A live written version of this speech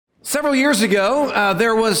Several years ago,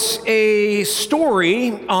 there was a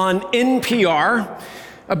story on NPR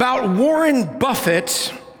about Warren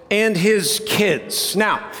Buffett and his kids.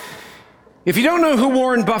 Now, if you don't know who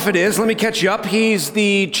Warren Buffett is, let me catch you up. He's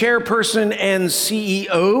the chairperson and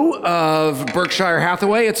CEO of Berkshire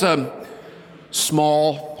Hathaway. It's a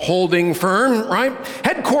small holding firm, right?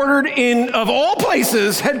 Headquartered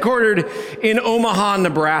in Omaha,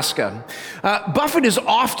 Nebraska. Buffett is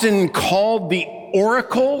often called the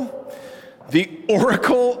Oracle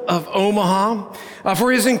of Omaha,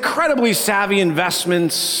 for his incredibly savvy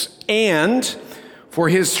investments and for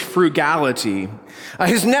his frugality.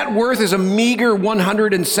 His net worth is a meager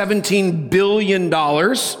 $117 billion.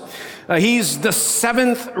 He's the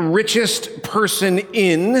seventh richest person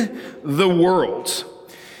in the world.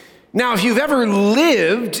 Now, if you've ever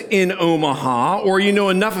lived in Omaha or you know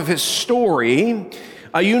enough of his story,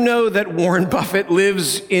 you know that Warren Buffett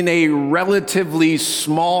lives in a relatively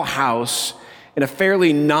small house in a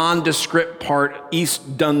fairly nondescript part,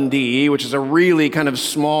 East Dundee, which is a really kind of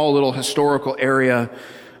small little historical area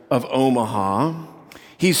of Omaha.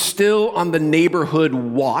 He's still on the neighborhood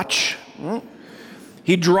watch.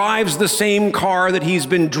 He drives the same car that he's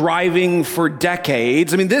been driving for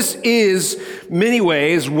decades. I mean, this is, many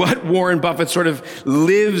ways, what Warren Buffett sort of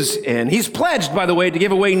lives in. He's pledged, by the way, to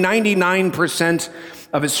give away 99%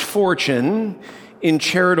 of his fortune in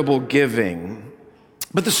charitable giving.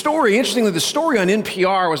 But interestingly, the story on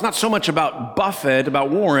NPR was not so much about Buffett, about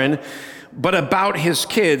Warren, but about his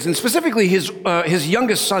kids, and specifically his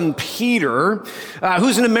youngest son, Peter,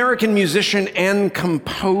 who's an American musician and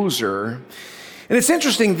composer. And it's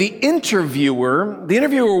interesting, the interviewer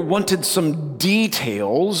wanted some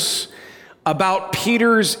details about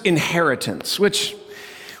Peter's inheritance, which,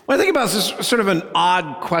 when I think about this, is sort of an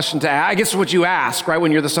odd question to ask. I guess it's what you ask, right,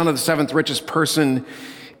 when you're the son of the seventh richest person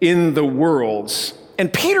in the world.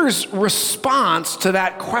 And Peter's response to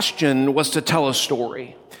that question was to tell a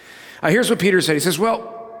story. Here's what Peter said. He says,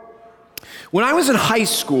 well, when I was in high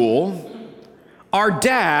school, our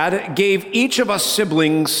dad gave each of us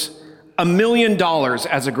siblings $1 million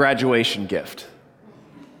as a graduation gift.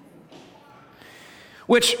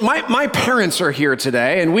 Which my parents are here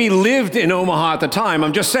today, and we lived in Omaha at the time.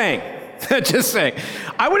 I'm just saying,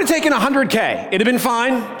 I would have taken $100K. It'd have been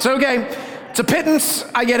fine. It's okay. It's a pittance.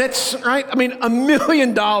 I get it, right? I mean, $1 million,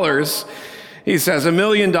 he says, $1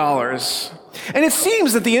 million. And it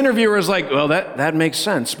seems that the interviewer is like, well, that makes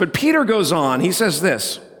sense. But Peter goes on. He says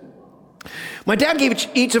this, my dad gave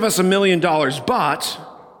each of us $1 million, but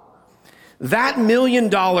that $1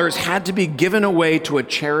 million had to be given away to a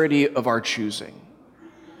charity of our choosing.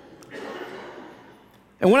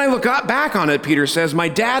 And when I look back on it, Peter says, my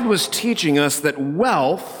dad was teaching us that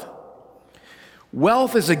wealth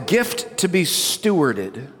is a gift to be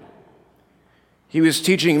stewarded. He was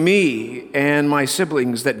teaching me and my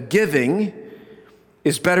siblings that giving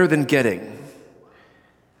is better than getting,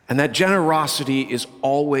 and that generosity is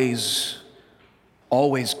always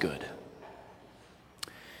good.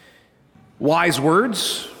 Wise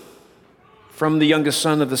words from the youngest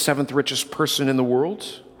son of the seventh richest person in the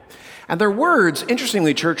world. And their words,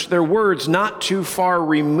 interestingly, church, they're words not too far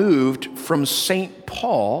removed from St.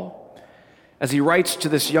 Paul as he writes to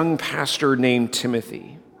this young pastor named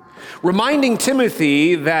Timothy, reminding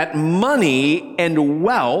Timothy that money and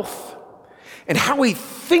wealth and how we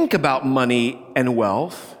think about money and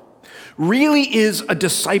wealth really is a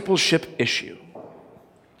discipleship issue.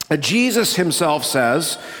 Jesus himself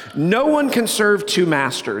says, no one can serve two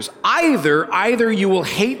masters. Either you will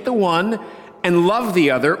hate the one and love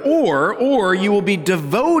the other, or you will be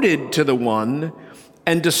devoted to the one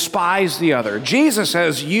and despise the other. Jesus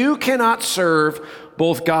says you cannot serve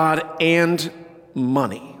both God and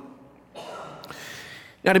money.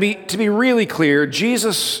 Now, to be really clear,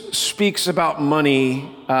 Jesus speaks about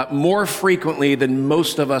money more frequently than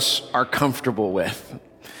most of us are comfortable with.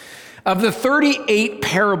 Of the 38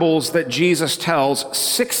 parables that Jesus tells,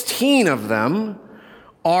 16 of them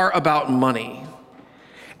are about money.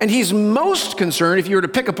 And he's most concerned, if you were to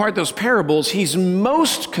pick apart those parables, he's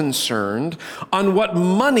most concerned on what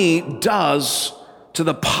money does to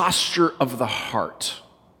the posture of the heart.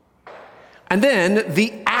 And then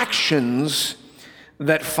the actions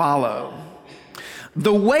that follow.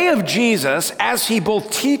 The way of Jesus, as he both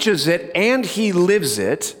teaches it and he lives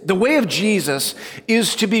it, the way of Jesus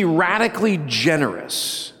is to be radically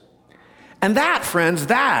generous And that, friends,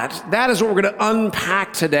 that is what we're going to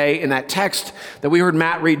unpack today in that text that we heard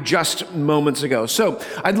Matt read just moments ago. So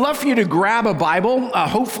I'd love for you to grab a Bible,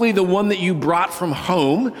 hopefully the one that you brought from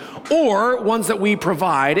home, or ones that we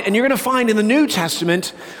provide, and you're going to find in the New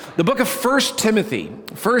Testament the book of 1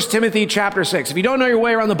 Timothy chapter 6. If you don't know your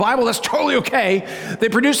way around the Bible, that's totally okay. They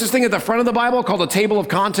produce this thing at the front of the Bible called a table of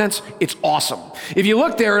contents. It's awesome. If you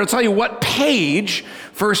look there, it'll tell you what page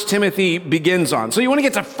 1 Timothy begins on. So you want to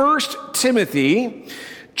get to 1 Timothy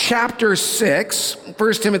chapter 6.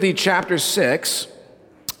 1 Timothy chapter 6.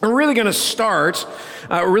 We're really going to start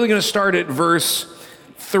at verse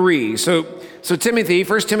 3. So 1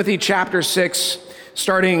 Timothy chapter 6,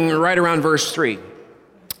 starting right around verse 3.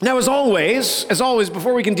 Now, as always,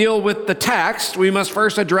 before we can deal with the text, we must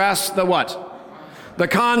first address the what? The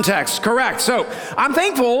context, correct. So I'm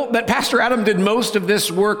thankful that Pastor Adam did most of this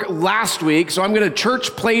work last week, so I'm going to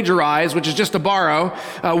church plagiarize, which is just to borrow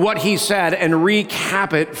what he said and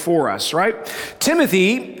recap it for us, right?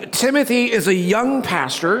 Timothy is a young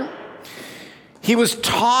pastor. He was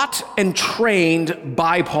taught and trained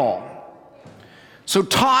by Paul. So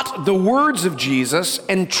taught the words of Jesus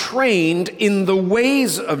and trained in the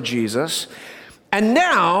ways of Jesus. And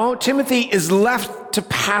now Timothy is left to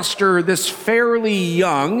pastor this fairly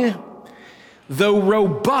young, though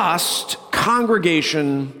robust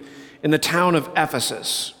congregation in the town of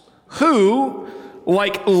Ephesus, who,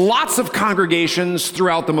 like lots of congregations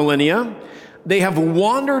throughout the millennia, they have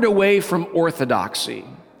wandered away from orthodoxy.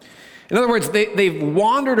 In other words, they've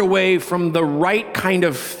wandered away from the right kind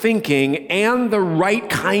of thinking and the right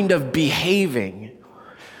kind of behaving.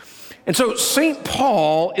 And so St.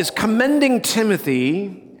 Paul is commending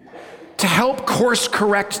Timothy to help course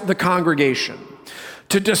correct the congregation,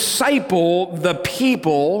 to disciple the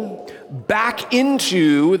people back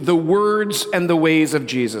into the words and the ways of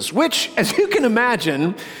Jesus, which, as you can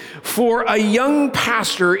imagine, for a young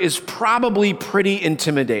pastor is probably pretty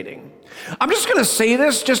intimidating. I'm just going to say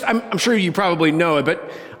this, I'm sure you probably know it,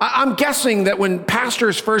 but I'm guessing that when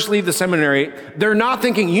pastors first leave the seminary, they're not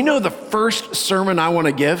thinking, the first sermon I want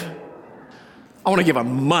to give? I want to give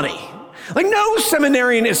them money. Like, no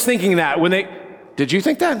seminarian is thinking that did you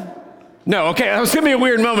think that? No, okay, that was going to be a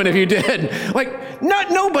weird moment if you did. Like,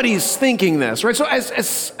 nobody's thinking this, right? So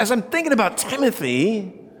as I'm thinking about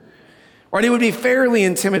Timothy, right, it would be fairly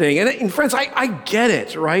intimidating. And friends, I get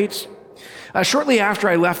it, right? Shortly after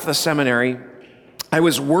I left the seminary, I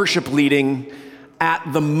was worship leading at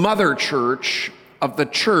the mother church of the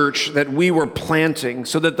church that we were planting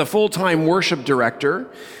so that the full-time worship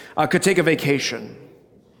director could take a vacation.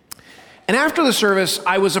 And after the service,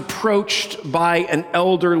 I was approached by an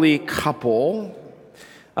elderly couple,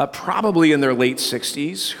 probably in their late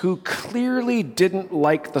 60s, who clearly didn't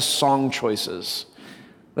like the song choices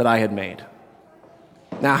that I had made.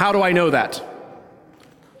 Now, how do I know that?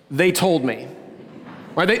 They told me.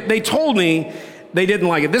 Right? They told me they didn't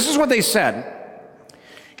like it. This is what they said.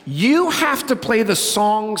 You have to play the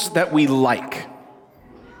songs that we like.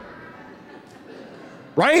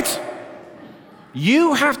 Right?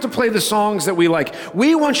 You have to play the songs that we like.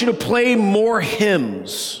 We want you to play more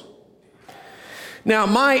hymns. Now,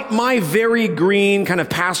 my very green kind of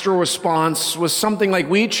pastoral response was something like,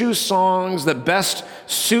 we choose songs that best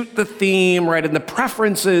suit the theme, right, and the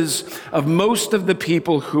preferences of most of the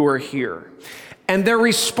people who are here. And their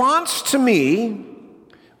response to me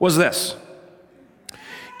was this: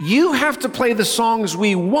 you have to play the songs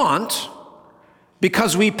we want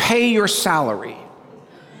because we pay your salary.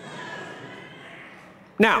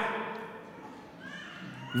 Now,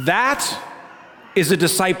 that is a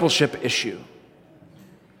discipleship issue.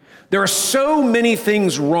 There are so many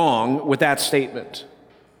things wrong with that statement,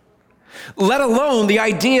 let alone the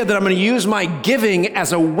idea that I'm going to use my giving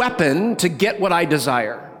as a weapon to get what I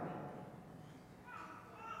desire.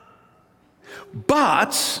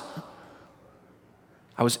 But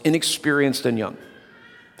I was inexperienced and young.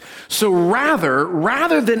 So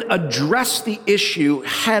rather than address the issue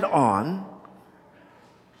head on,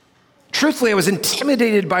 truthfully, I was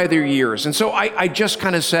intimidated by their years. And so I just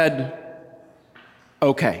kind of said,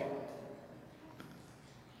 okay.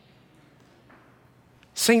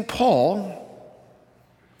 St. Paul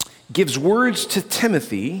gives words to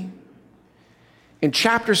Timothy in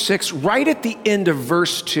chapter 6, right at the end of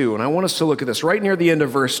verse 2. And I want us to look at this, right near the end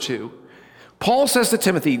of verse 2. Paul says to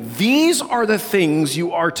Timothy, these are the things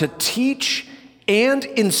you are to teach and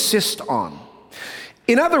insist on.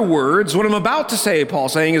 In other words, what I'm about to say,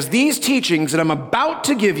 Paul's saying, is these teachings that I'm about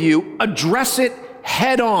to give you, address it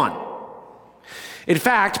head on. In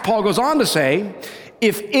fact, Paul goes on to say,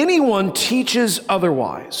 if anyone teaches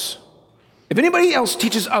otherwise, If anybody else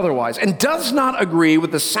teaches otherwise and does not agree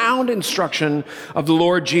with the sound instruction of the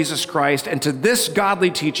Lord Jesus Christ and to this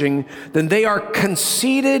godly teaching, then they are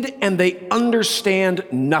conceited and they understand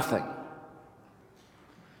nothing.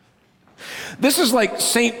 This is like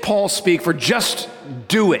St. Paul speak for just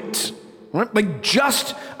do it. Right? Like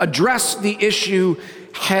just address the issue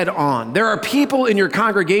head on. There are people in your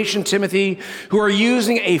congregation, Timothy, who are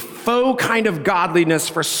using a faux kind of godliness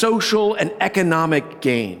for social and economic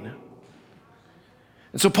gain.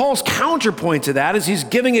 And so Paul's counterpoint to that is he's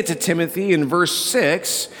giving it to Timothy in verse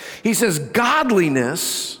 6. He says,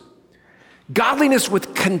 godliness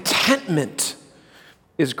with contentment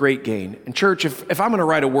is great gain. And church, if I'm going to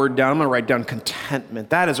write a word down, I'm going to write down contentment.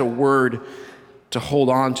 That is a word to hold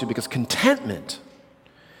on to because contentment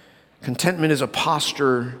is a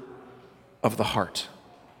posture of the heart.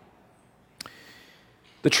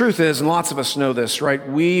 The truth is, and lots of us know this, right?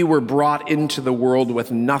 We were brought into the world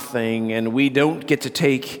with nothing, and we don't get to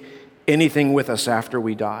take anything with us after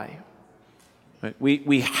we die. Right?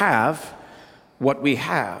 We have what we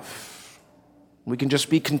have. We can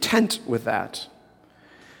just be content with that.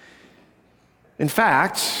 In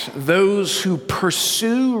fact, those who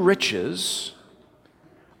pursue riches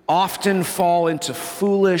often fall into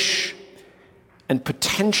foolish and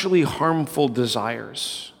potentially harmful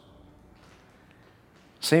desires.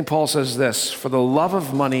 St. Paul says this, for the love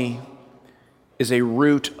of money is a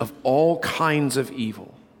root of all kinds of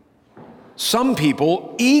evil. Some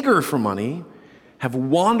people, eager for money, have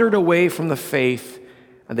wandered away from the faith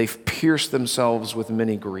and they've pierced themselves with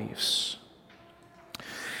many griefs.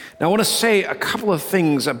 Now, I want to say a couple of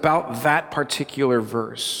things about that particular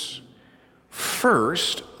verse.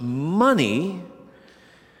 First, money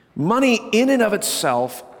in and of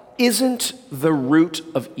itself isn't the root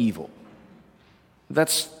of evil.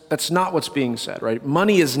 That's not what's being said, right?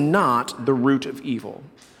 Money is not the root of evil,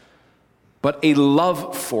 but a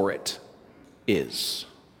love for it is.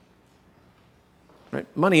 Right?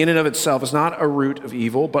 Money in and of itself is not a root of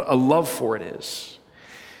evil, but a love for it is.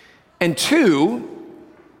 And two,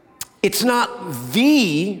 it's not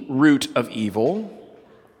the root of evil.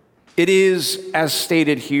 It is, as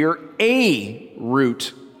stated here, a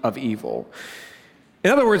root of evil. In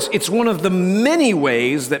other words, it's one of the many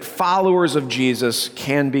ways that followers of Jesus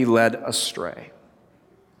can be led astray.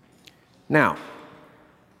 Now,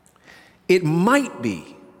 it might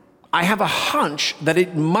be, I have a hunch that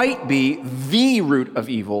it might be the root of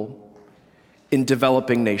evil in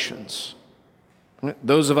developing nations.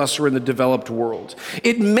 Those of us who are in the developed world.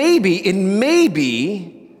 It may be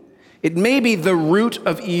the root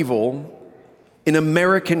of evil in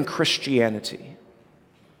American Christianity.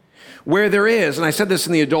 Where there is, and I said this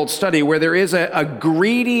in the adult study, where there is a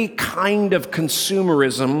greedy kind of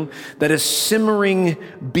consumerism that is simmering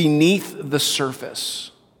beneath the surface.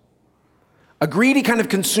 A greedy kind of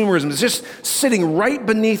consumerism is just sitting right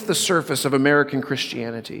beneath the surface of American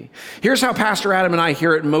Christianity. Here's how Pastor Adam and I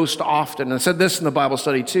hear it most often, and I said this in the Bible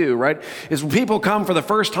study too, right? Is when people come for the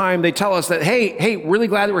first time, they tell us that, hey, really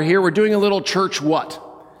glad that we're here. We're doing a little church what?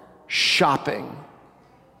 Shopping.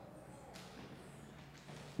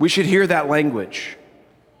 We should hear that language.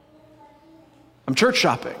 I'm church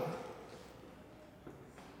shopping.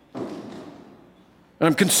 And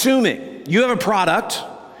I'm consuming. You have a product,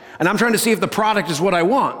 and I'm trying to see if the product is what I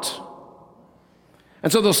want.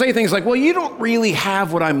 And so they'll say things like, well, you don't really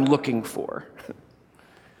have what I'm looking for.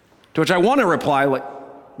 To which I want to reply,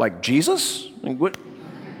 like Jesus? Like, what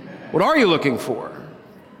are you looking for?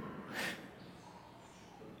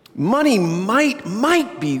 Money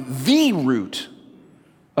might be the root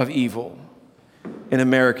of evil in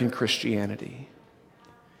American Christianity.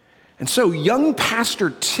 And so young Pastor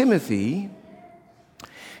Timothy,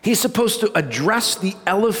 he's supposed to address the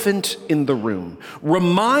elephant in the room,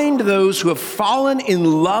 remind those who have fallen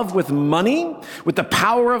in love with money, with the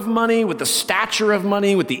power of money, with the stature of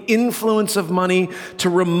money, with the influence of money, to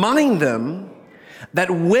remind them that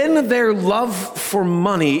when their love for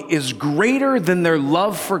money is greater than their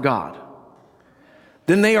love for God,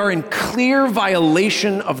 then they are in clear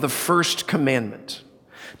violation of the first commandment,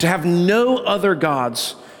 to have no other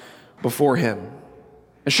gods before him.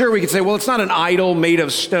 And sure, we could say, well, it's not an idol made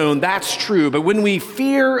of stone. That's true. But when we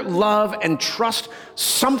fear, love, and trust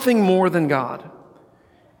something more than God,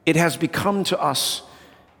 it has become to us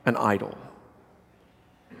an idol.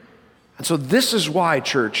 And so this is why,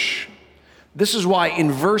 church, this is why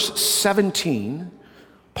in verse 17,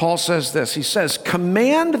 Paul says this. He says,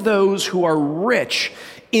 command those who are rich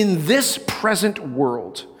in this present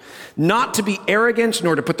world not to be arrogant,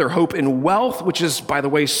 nor to put their hope in wealth, which is, by the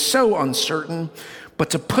way, so uncertain, but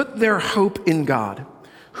to put their hope in God,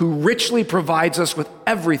 who richly provides us with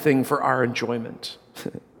everything for our enjoyment.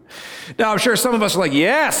 Now, I'm sure some of us are like,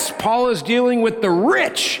 yes, Paul is dealing with the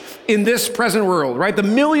rich in this present world, right? The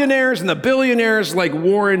millionaires and the billionaires like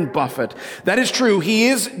Warren Buffett. That is true. He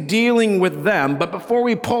is dealing with them. But before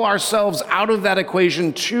we pull ourselves out of that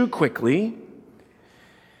equation too quickly,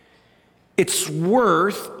 it's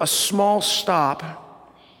worth a small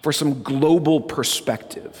stop for some global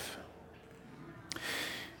perspective.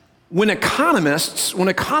 When economists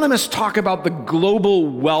talk about the global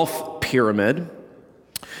wealth pyramid,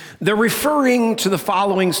 they're referring to the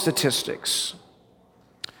following statistics.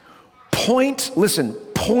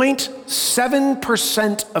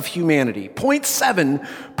 0.7% of humanity,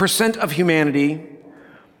 0.7% of humanity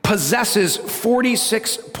possesses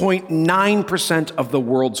 46.9% of the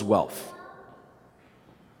world's wealth.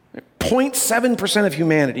 0.7% of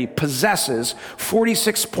humanity possesses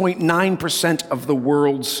 46.9% of the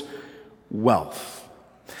world's wealth.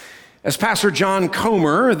 As Pastor John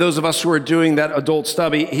Comer, those of us who are doing that adult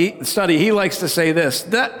study, he likes to say this,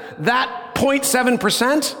 that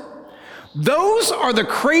 0.7%, those are the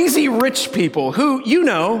crazy rich people who,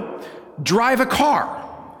 drive a car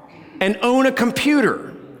and own a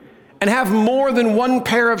computer and have more than one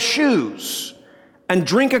pair of shoes and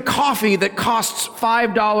drink a coffee that costs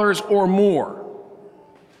 $5 or more.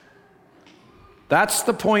 That's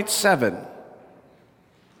the 0.7.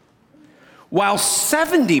 While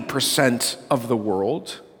 70% of the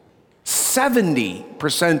world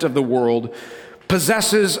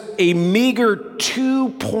possesses a meager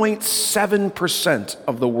 2.7%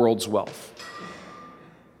 of the world's wealth.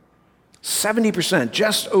 70%,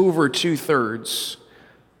 just over 2/3,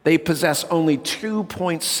 they possess only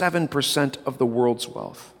 2.7% of the world's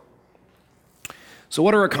wealth. So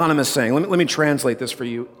what are economists saying? Let me translate this for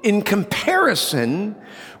you. In comparison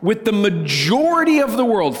with the majority of the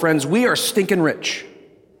world, friends, we are stinking rich.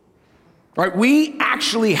 Right? We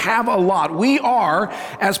actually have a lot. We are,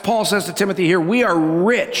 as Paul says to Timothy here, we are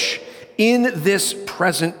rich in this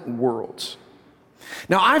present world.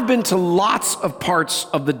 Now, I've been to lots of parts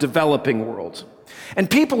of the developing world, and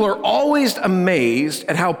people are always amazed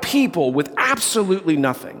at how people with absolutely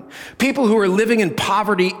nothing, people who are living in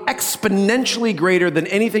poverty exponentially greater than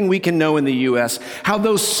anything we can know in the U.S., how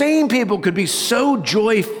those same people could be so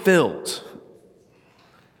joy-filled.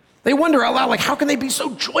 They wonder out loud, like, how can they be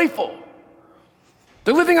so joyful?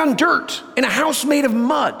 They're living on dirt in a house made of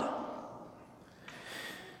mud.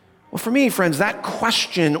 Well, for me, friends, that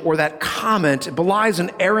question or that comment belies an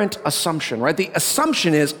errant assumption, right? The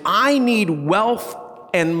assumption is, I need wealth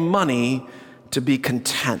and money to be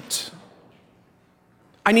content.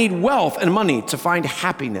 I need wealth and money to find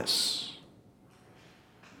happiness.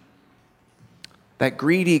 That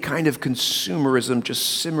greedy kind of consumerism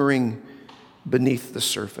just simmering beneath the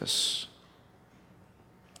surface.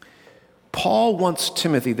 Paul wants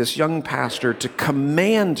Timothy, this young pastor, to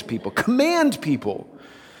command people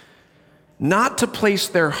not to place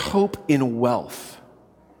their hope in wealth,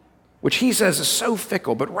 which he says is so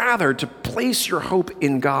fickle, but rather to place your hope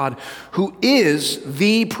in God, who is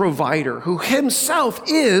the provider, who himself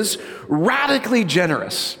is radically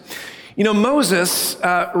generous. Moses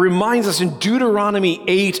reminds us in Deuteronomy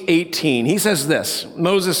 8:18. He says this,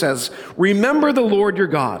 Moses says, "Remember the Lord your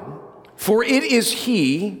God, for it is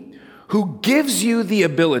he who gives you the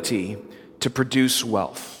ability to produce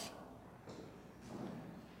wealth."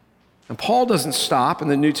 And Paul doesn't stop in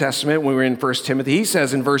the New Testament when we're in 1 Timothy. He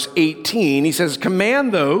says in verse 18, he says,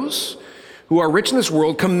 "Command those who are rich in this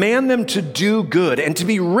world, command them to do good and to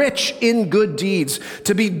be rich in good deeds,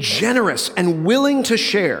 to be generous and willing to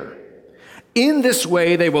share. In this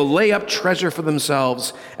way, they will lay up treasure for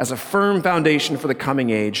themselves as a firm foundation for the coming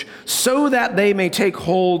age, so that they may take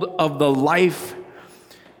hold of the life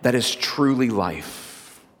that is truly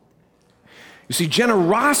life." You see,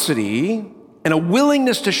 generosity and a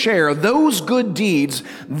willingness to share, those good deeds,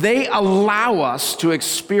 they allow us to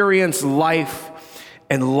experience life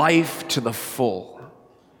and life to the full.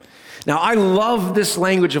 Now, I love this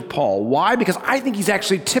language of Paul. Why? Because I think he's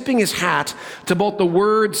actually tipping his hat to both the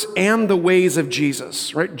words and the ways of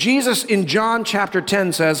Jesus, right? Jesus in John chapter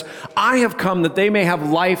 10 says, "I have come that they may have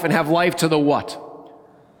life and have life to the" what?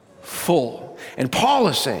 Full. And Paul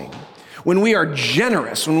is saying, when we are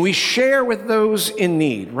generous, when we share with those in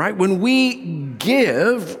need, right? When we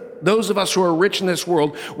give, those of us who are rich in this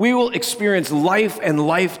world, we will experience life and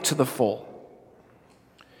life to the full.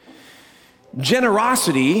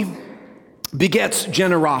 Generosity begets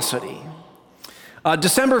generosity.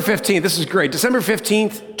 December 15th, this is great. December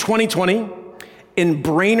 15th, 2020, in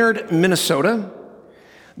Brainerd, Minnesota,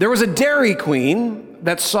 there was a Dairy Queen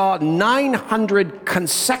that saw 900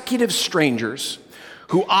 consecutive strangers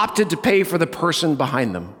who opted to pay for the person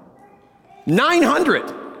behind them.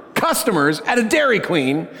 900 customers at a Dairy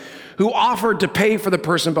Queen who offered to pay for the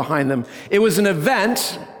person behind them. It was an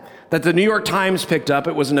event that the New York Times picked up.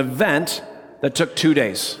 It was an event that took 2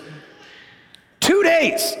 days. 2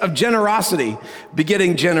 days of generosity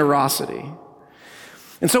begetting generosity.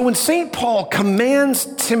 And so when St. Paul commands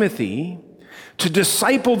Timothy to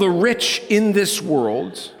disciple the rich in this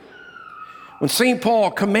world, when St.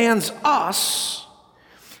 Paul commands us,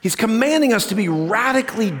 he's commanding us to be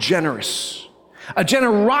radically generous. A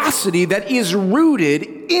generosity that is rooted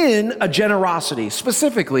in a generosity,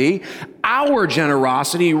 specifically our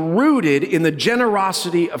generosity rooted in the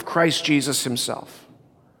generosity of Christ Jesus himself.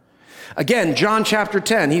 Again, John chapter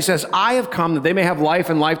 10, he says, I have come that they may have life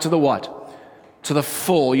and life to the what? To the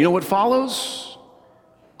full. You know what follows?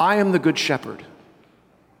 I am the good shepherd,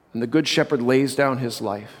 and the good shepherd lays down his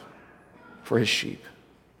life for his sheep.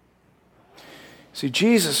 See,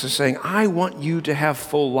 Jesus is saying, I want you to have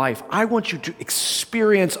full life. I want you to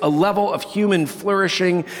experience a level of human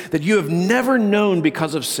flourishing that you have never known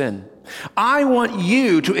because of sin. I want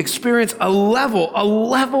you to experience a level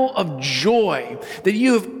of joy that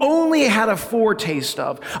you have only had a foretaste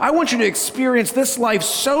of. I want you to experience this life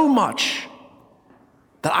so much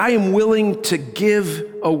that I am willing to give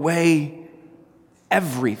away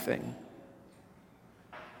everything.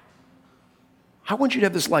 I want you to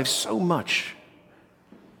have this life so much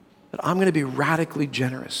that I'm going to be radically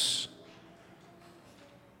generous.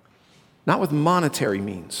 Not with monetary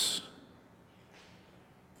means,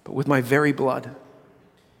 but with my very blood.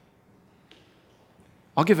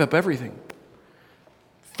 I'll give up everything.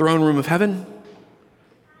 Throne room of heaven,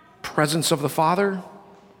 presence of the Father,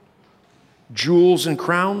 jewels and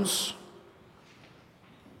crowns.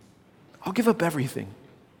 I'll give up everything.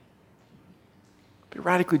 Be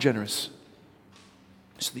radically generous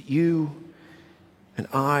so that you and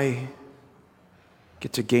I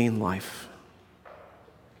get to gain life.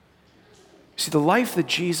 See, the life that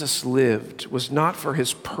Jesus lived was not for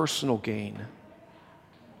his personal gain,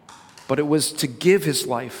 but it was to give his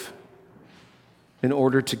life in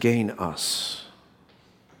order to gain us.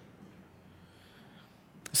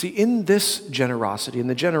 See, in this generosity, in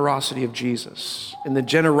the generosity of Jesus, in the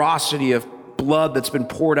generosity of blood that's been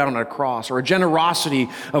poured out on a cross, or a generosity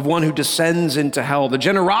of one who descends into hell, the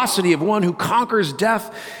generosity of one who conquers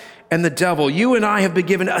death and the devil, you and I have been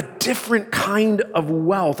given a different kind of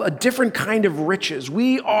wealth, a different kind of riches.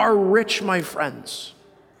 We are rich, my friends.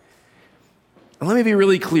 And let me be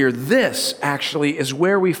really clear. This actually is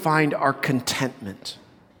where we find our contentment.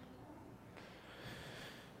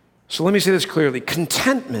 So let me say this clearly.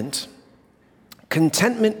 Contentment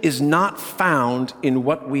is not found in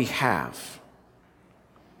what we have,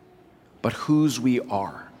 but whose we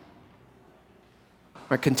are.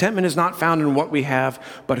 Our contentment is not found in what we have,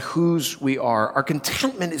 but whose we are. Our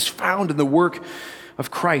contentment is found in the work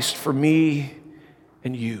of Christ for me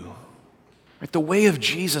and you. Right? The way of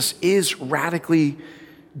Jesus is radically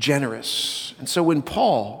generous. And so when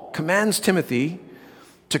Paul commands Timothy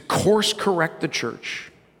to course correct the church,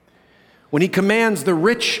 when he commands the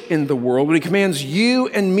rich in the world, when he commands you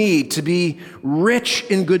and me to be rich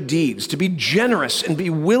in good deeds, to be generous and be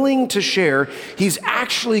willing to share, he's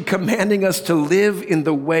actually commanding us to live in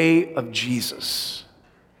the way of Jesus.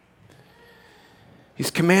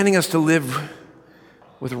 He's commanding us to live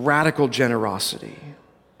with radical generosity.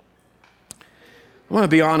 I want to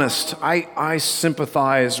be honest, I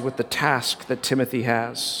sympathize with the task that Timothy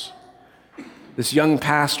has. This young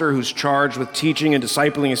pastor who's charged with teaching and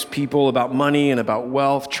discipling his people about money and about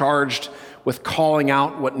wealth, charged with calling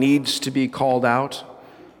out what needs to be called out,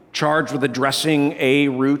 charged with addressing a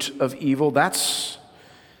root of evil. That's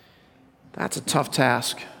a tough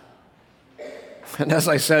task. And as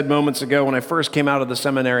I said moments ago, when I first came out of the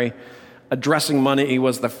seminary, addressing money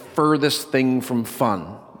was the furthest thing from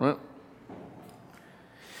fun. Right?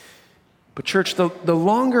 But church, the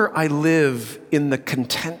longer I live in the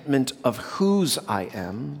contentment of whose I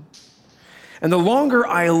am, and the longer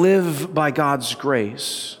I live by God's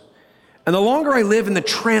grace, and the longer I live in the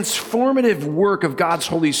transformative work of God's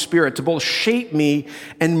Holy Spirit to both shape me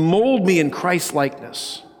and mold me in Christ's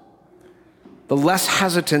likeness, the less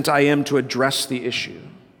hesitant I am to address the issue.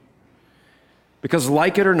 Because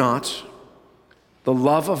like it or not, the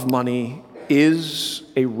love of money is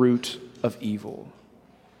a root of evil.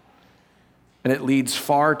 And it leads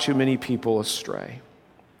far too many people astray.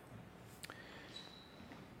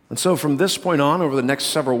 And so from this point on, over the next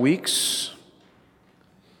several weeks,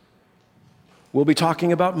 we'll be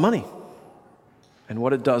talking about money and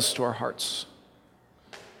what it does to our hearts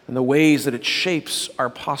and the ways that it shapes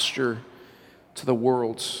our posture to the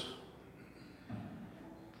world.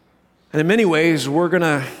 And in many ways, we're going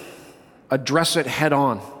to address it head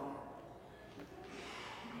on.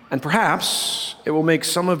 And perhaps it will make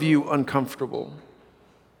some of you uncomfortable.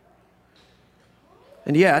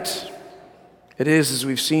 And yet, it is, as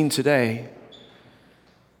we've seen today,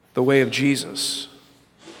 the way of Jesus.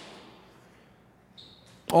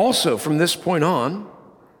 Also, from this point on,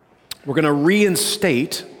 we're going to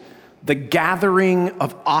reinstate the gathering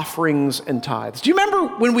of offerings and tithes. Do you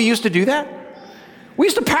remember when we used to do that? We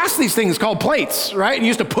used to pass these things called plates, right? And you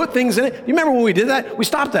used to put things in it. You remember when we did that? We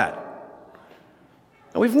stopped that.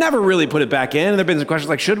 And we've never really put it back in. And there have been some questions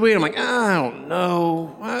like, should we? And I'm like, I don't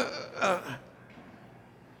know.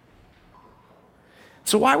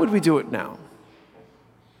 So why would we do it now?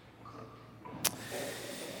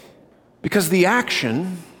 Because the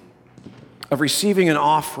action of receiving an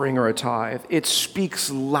offering or a tithe, it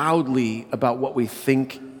speaks loudly about what we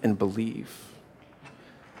think and believe.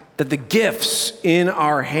 That the gifts in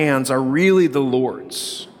our hands are really the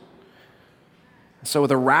Lord's. So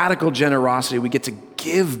with a radical generosity, we get to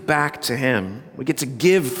give back to Him. We get to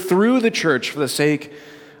give through the church for the sake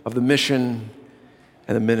of the mission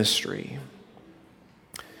and the ministry.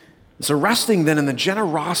 So resting then in the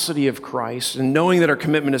generosity of Christ and knowing that our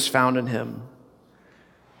commitment is found in Him,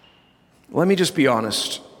 let me just be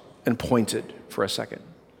honest and pointed for a second.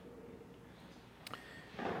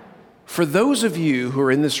 For those of you who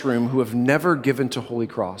are in this room who have never given to Holy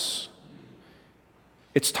Cross,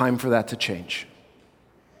 it's time for that to change.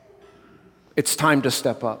 It's time to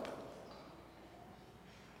step up.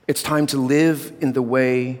 It's time to live in the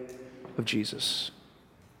way of Jesus.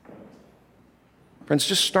 Friends,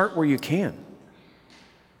 just start where you can.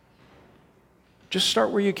 Just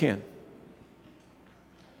start where you can.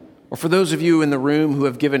 Or for those of you in the room who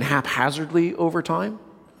have given haphazardly over time,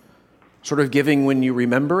 sort of giving when you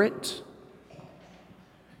remember it,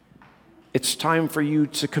 it's time for you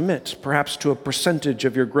to commit, perhaps to a percentage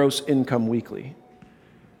of your gross income weekly.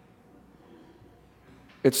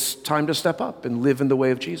 It's time to step up and live in the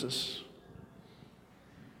way of Jesus.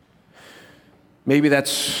 Maybe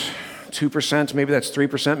that's 2%, maybe that's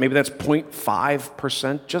 3%, maybe that's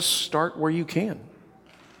 0.5%. Just start where you can.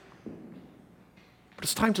 But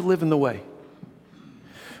it's time to live in the way.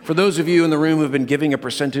 For those of you in the room who have been giving a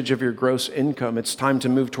percentage of your gross income, it's time to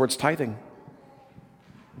move towards tithing.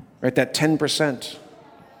 Right, that 10%,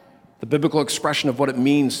 the biblical expression of what it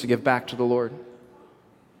means to give back to the Lord.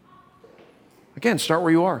 Again, start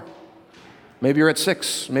where you are. Maybe you're at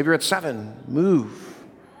 6, maybe you're at 7. Move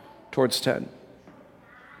towards 10.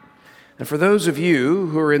 And for those of you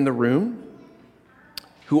who are in the room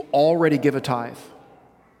who already give a tithe,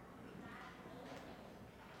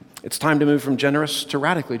 it's time to move from generous to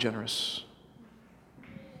radically generous,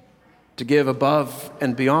 to give above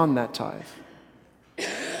and beyond that tithe.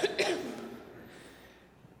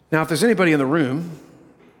 Now, if there's anybody in the room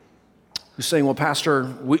who's saying, well, Pastor,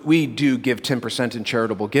 we do give 10% in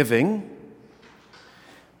charitable giving,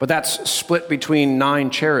 but that's split between 9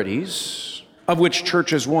 charities, of which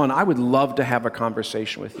church is one, I would love to have a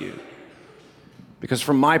conversation with you. Because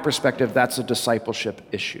from my perspective, that's a discipleship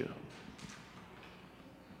issue.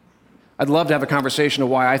 I'd love to have a conversation of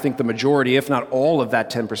why I think the majority, if not all of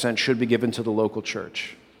that 10%, should be given to the local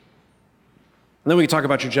church. And then we can talk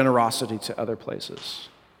about your generosity to other places.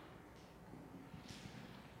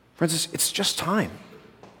 Friends, it's just time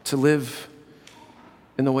to live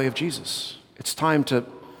in the way of Jesus. It's time to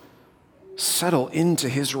settle into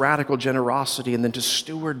His radical generosity and then to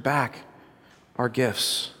steward back our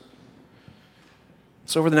gifts.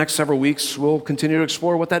 So over the next several weeks, we'll continue to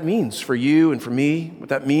explore what that means for you and for me, what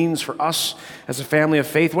that means for us as a family of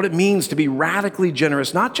faith, what it means to be radically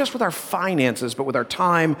generous, not just with our finances, but with our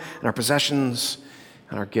time and our possessions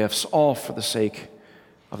and our gifts, all for the sake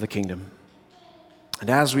of the kingdom. And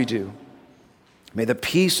as we do, may the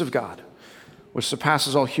peace of God, which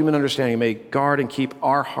surpasses all human understanding, may guard and keep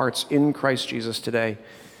our hearts in Christ Jesus today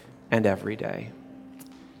and every day.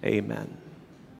 Amen.